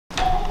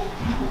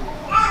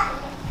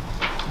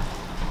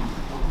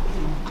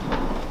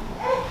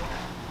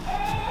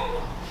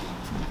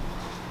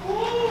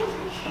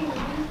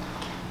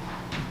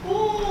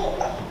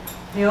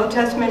The Old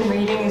Testament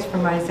reading is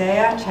from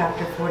Isaiah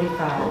chapter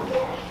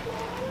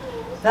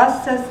 45.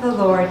 Thus says the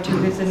Lord to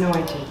his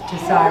anointed, to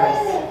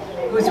Cyrus,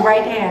 whose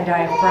right hand I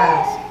have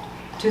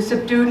grasped, to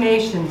subdue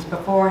nations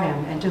before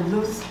him, and to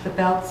loose the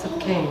belts of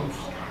kings,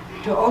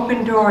 to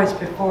open doors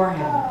before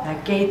him,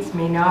 that gates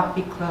may not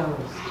be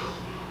closed.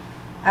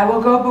 I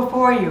will go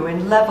before you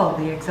and level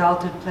the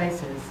exalted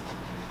places.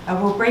 I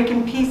will break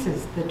in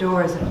pieces the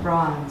doors of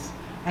bronze,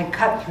 and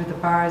cut through the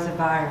bars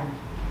of iron.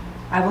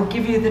 I will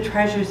give you the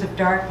treasures of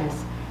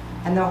darkness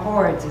and the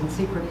hoards in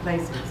secret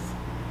places,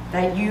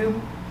 that you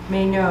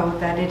may know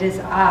that it is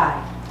I,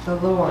 the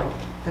Lord,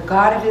 the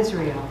God of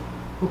Israel,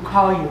 who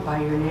call you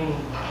by your name.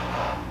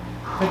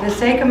 For the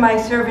sake of my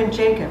servant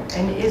Jacob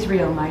and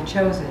Israel my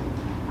chosen,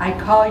 I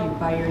call you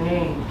by your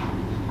name.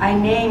 I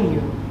name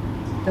you,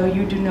 though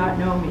you do not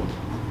know me.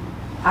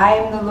 I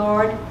am the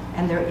Lord,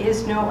 and there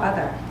is no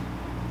other.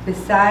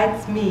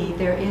 Besides me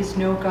there is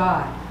no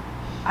God.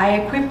 I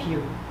equip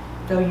you,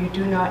 though you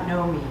do not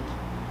know me,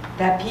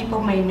 that people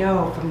may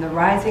know from the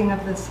rising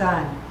of the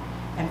sun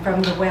and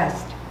from the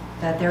west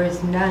that there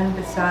is none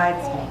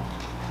besides me.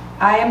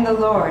 I am the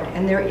Lord,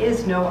 and there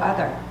is no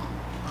other.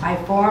 I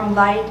form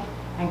light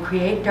and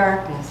create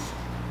darkness.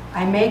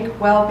 I make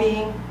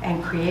well-being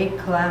and create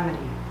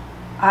calamity.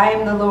 I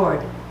am the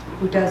Lord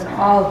who does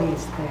all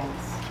these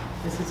things.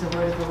 This is the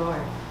word of the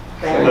Lord.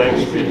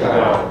 Thanks be to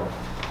God.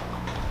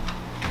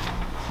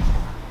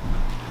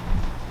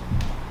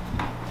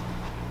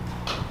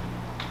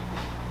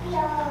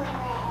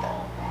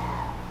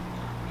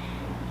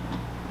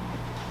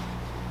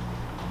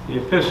 The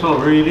epistle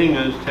reading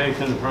is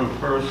taken from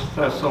 1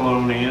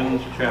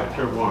 Thessalonians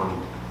chapter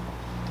 1.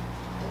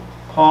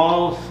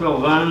 Paul,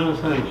 Silvanus,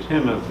 and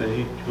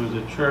Timothy to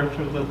the church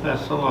of the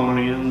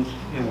Thessalonians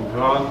in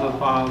God the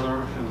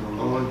Father and the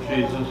Lord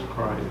Jesus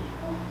Christ.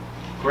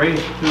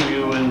 Grace to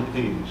you and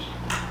peace.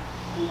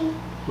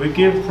 We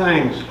give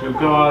thanks to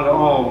God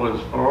always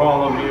for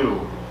all of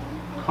you,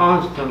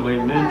 constantly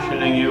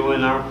mentioning you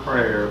in our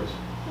prayers,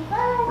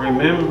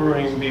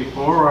 remembering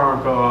before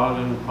our God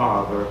and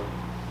Father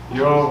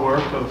your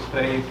work of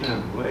faith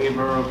and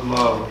labor of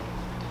love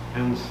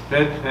and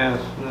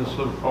steadfastness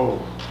of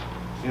hope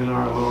in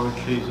our Lord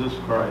Jesus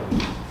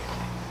Christ.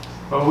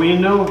 For we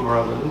know,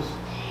 brothers,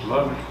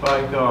 loved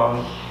by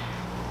God,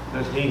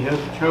 that he has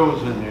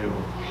chosen you,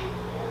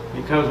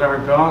 because our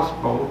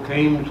gospel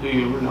came to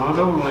you not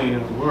only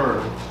in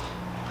word,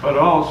 but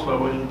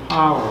also in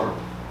power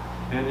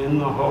and in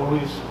the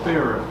Holy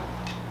Spirit,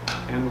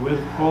 and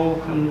with full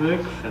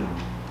conviction.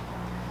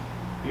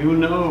 You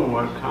know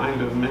what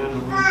kind of men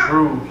we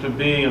proved to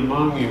be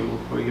among you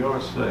for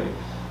your sake,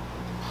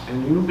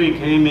 and you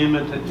became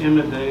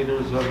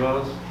imitators of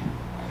us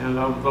and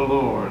of the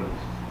Lord,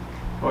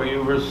 for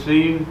you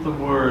received the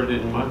word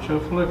in much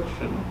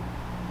affliction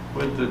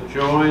with the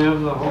joy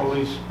of the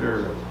Holy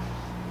Spirit,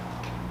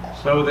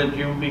 so that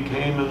you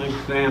became an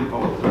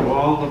example to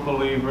all the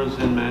believers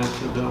in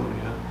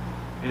Macedonia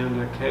and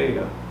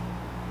Achaia.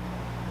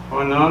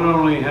 For not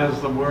only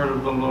has the word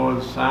of the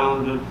Lord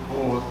sounded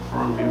forth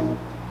from you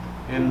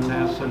in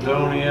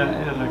Macedonia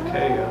and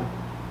Achaia,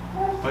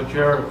 but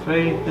your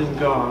faith in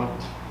God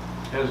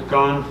has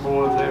gone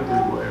forth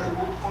everywhere,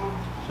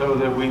 so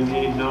that we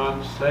need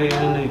not say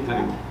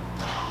anything.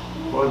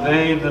 For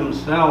they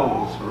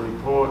themselves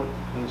report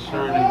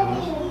concerning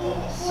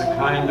us the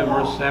kind of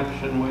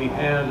reception we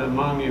had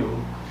among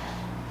you,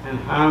 and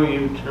how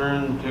you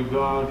turned to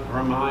God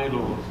from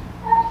idols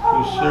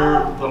to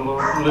serve the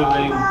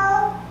living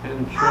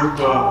and true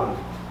God,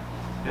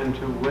 and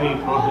to wait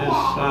for his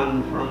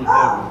Son from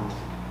heaven,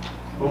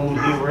 whom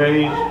he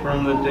raised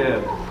from the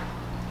dead,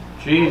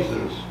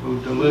 Jesus, who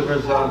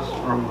delivers us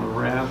from the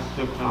wrath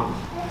to come.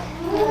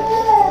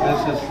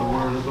 This is the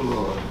word of the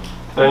Lord.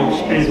 Thanks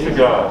be to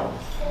God.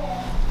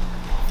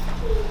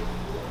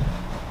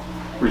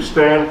 We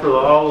stand for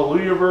the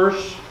Hallelujah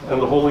verse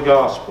and the Holy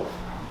Gospel.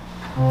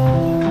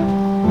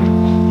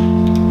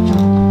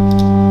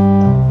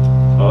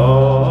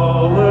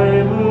 Alleluia.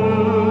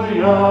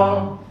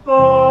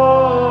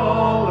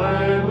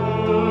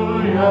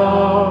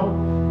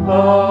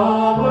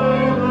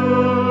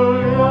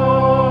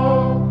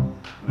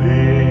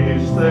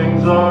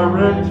 Are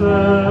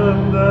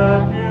written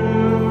that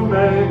you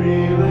may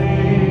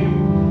believe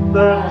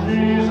that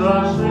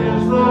Jesus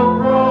is the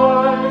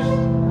Christ,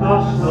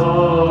 the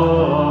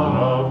Son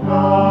of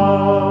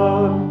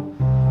God.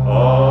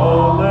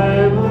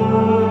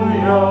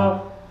 Alleluia,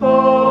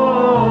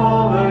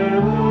 alleluia,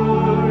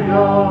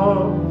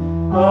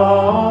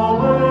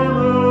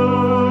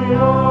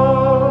 alleluia.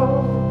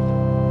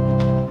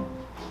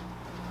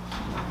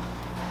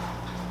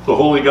 The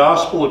Holy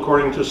Gospel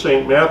according to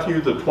St.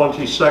 Matthew, the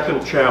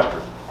 22nd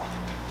chapter.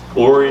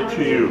 Glory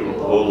to you,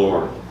 O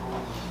Lord.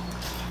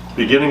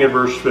 Beginning at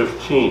verse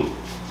 15.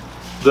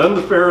 Then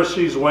the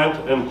Pharisees went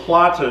and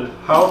plotted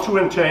how to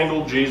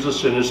entangle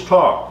Jesus in his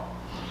talk.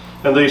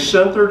 And they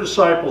sent their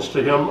disciples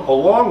to him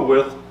along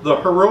with the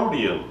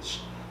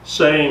Herodians,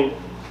 saying,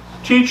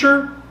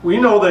 Teacher, we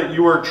know that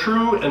you are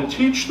true and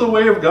teach the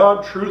way of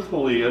God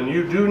truthfully, and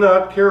you do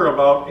not care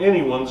about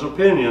anyone's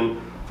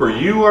opinion, for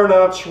you are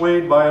not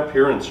swayed by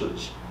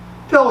appearances.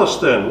 Tell us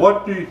then,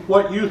 what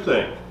you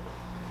think.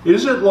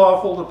 Is it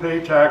lawful to pay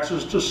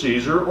taxes to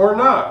Caesar or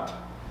not?"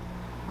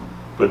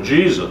 But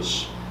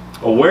Jesus,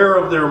 aware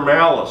of their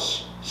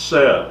malice,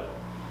 said,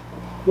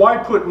 "Why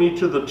put me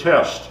to the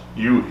test,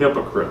 you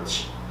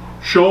hypocrites?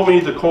 Show me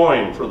the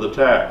coin for the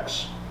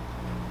tax."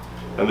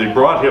 And they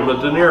brought him a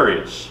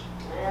denarius.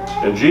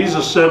 And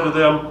Jesus said to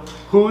them,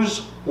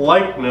 "Whose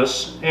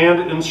likeness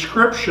and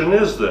inscription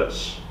is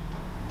this?"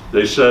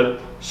 They said,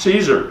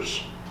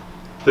 "Caesar's."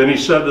 Then he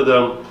said to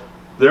them,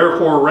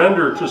 "Therefore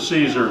render to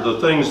Caesar the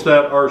things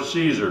that are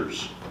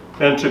Caesar's,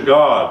 and to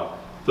God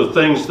the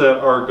things that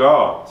are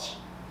God's."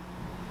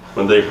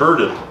 When they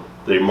heard it,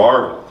 they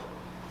marveled,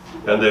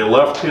 and they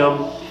left him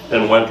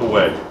and went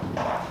away.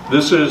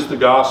 This is the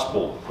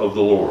gospel of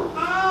the Lord.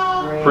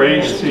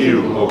 Praise to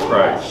you, O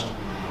Christ.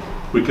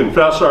 We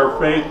confess our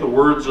faith, the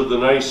words of the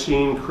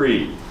Nicene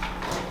Creed.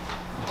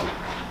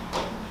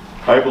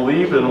 I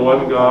believe in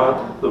one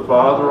God, the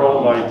Father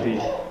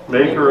Almighty,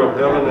 maker of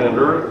heaven and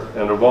earth,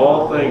 and of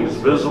all things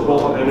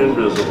visible and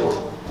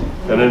invisible,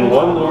 and in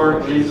one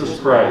Lord Jesus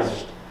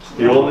Christ,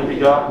 the only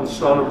begotten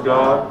Son of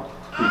God,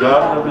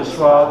 begotten of his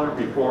Father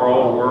before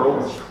all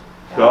worlds,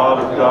 God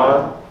of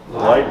God,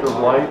 light of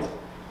light,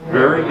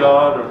 very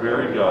God of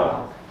very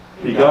God,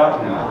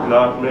 begotten,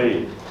 not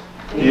made,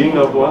 being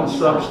of one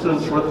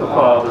substance with the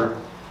Father,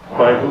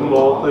 by whom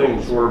all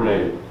things were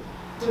made,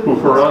 who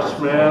for us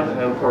man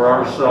and for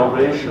our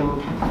salvation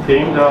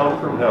came down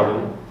from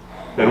heaven,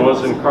 and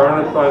was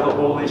incarnate by the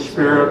Holy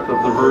Spirit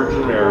of the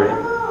Virgin Mary,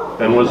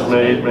 and was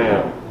made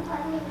man,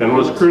 and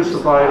was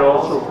crucified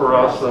also for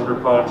us under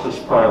Pontius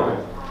Pilate.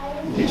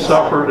 He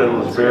suffered and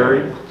was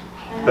buried,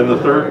 and the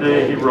third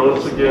day he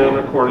rose again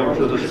according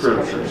to the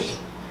Scriptures,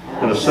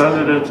 and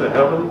ascended into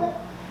heaven,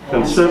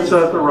 and sits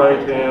at the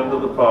right hand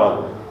of the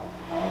Father.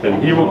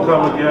 And he will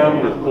come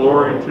again with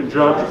glory to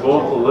judge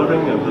both the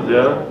living and the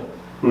dead,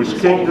 whose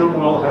kingdom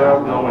will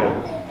have no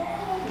end.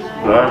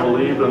 And I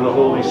believe in the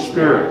Holy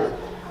Spirit,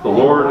 the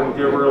Lord and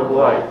giver of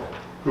life,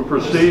 who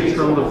proceeds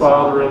from the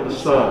Father and the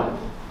Son,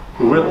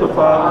 who with the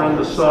Father and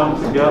the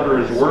Son together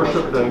is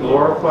worshipped and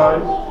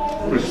glorified,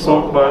 who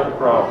spoke by the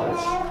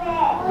prophets.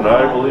 And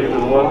I believe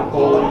in one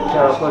holy,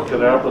 Catholic,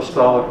 and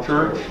Apostolic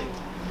Church.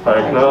 I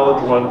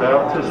acknowledge one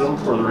baptism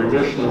for the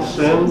remission of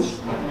sins,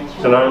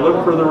 and I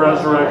look for the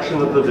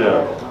resurrection of the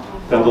dead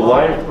and the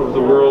life of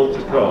the world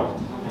to come.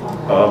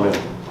 Amen.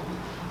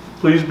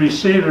 Please be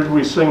seated.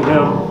 We sing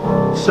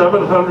hymn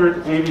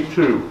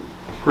 782.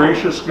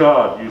 Gracious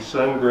God, you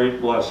send great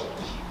blessings.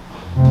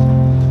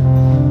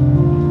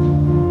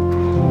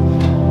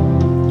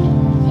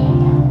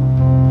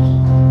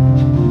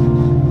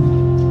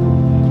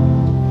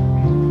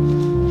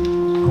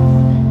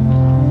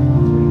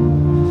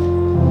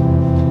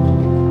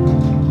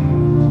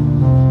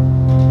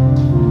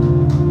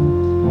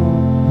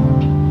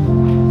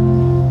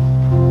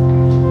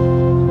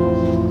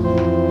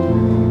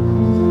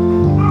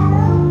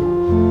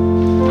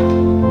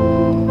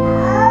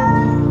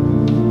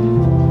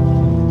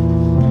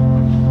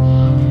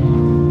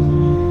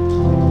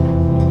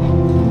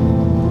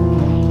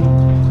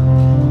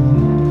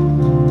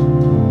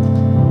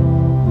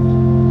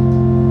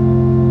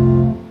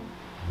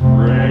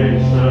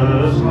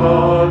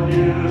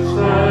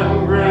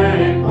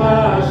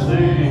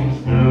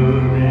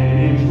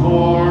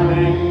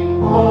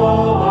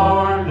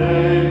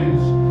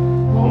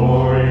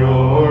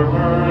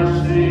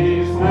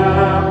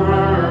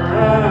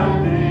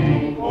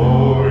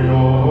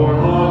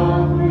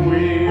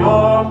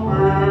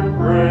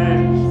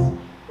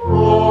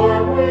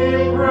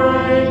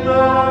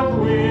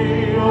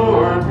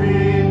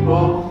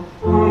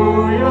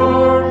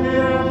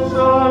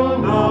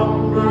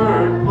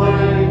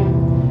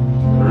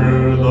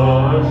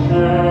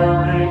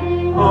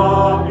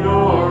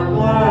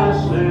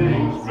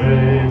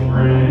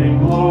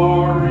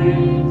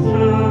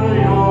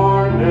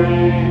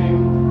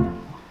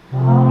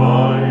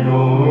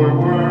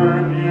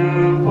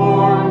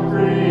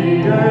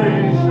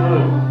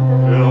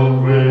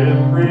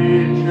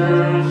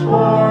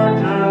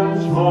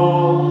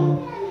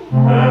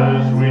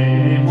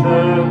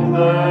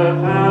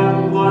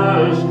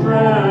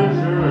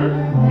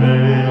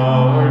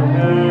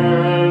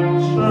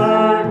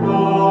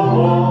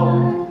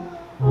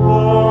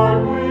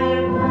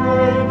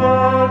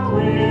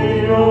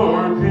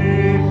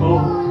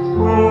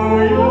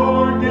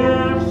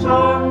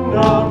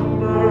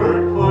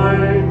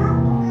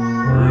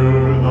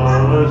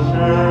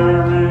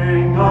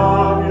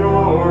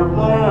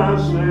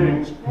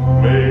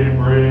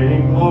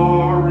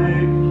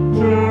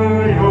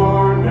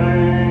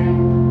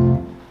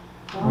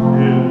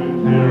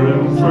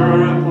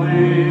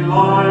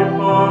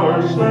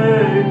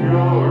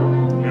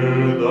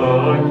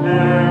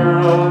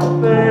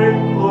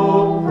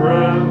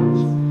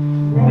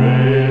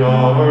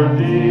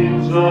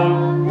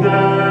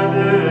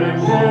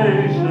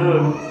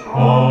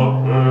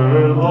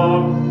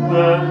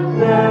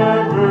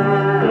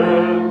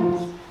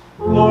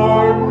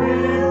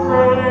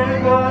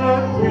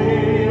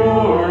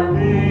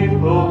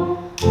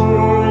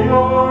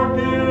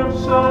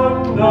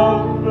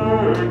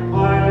 numbered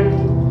claim.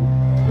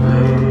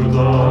 Through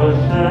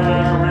the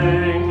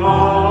sharing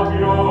of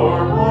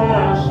your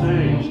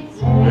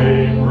blessings,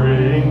 may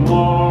bring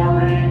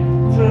glory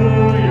to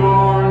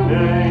your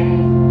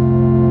name.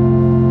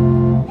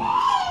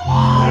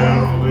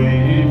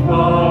 Heavenly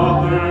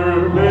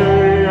Father,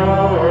 may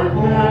our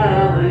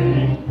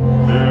caring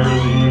bear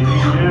the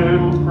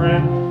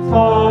imprint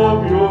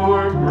of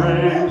your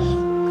grace.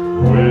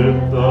 With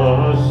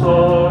the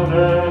Son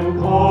and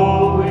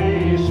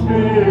Holy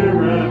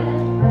Spirit,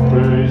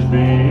 praise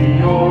be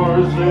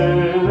yours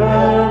in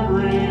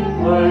every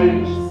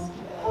place.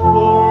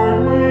 Lord,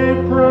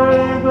 we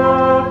pray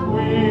that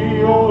we,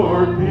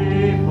 your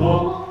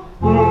people,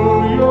 who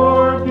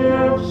your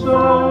gifts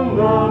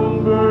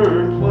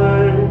unnumbered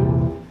claim,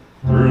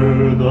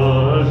 through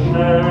the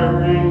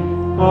sharing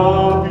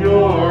of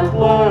your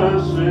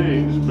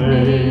blessings may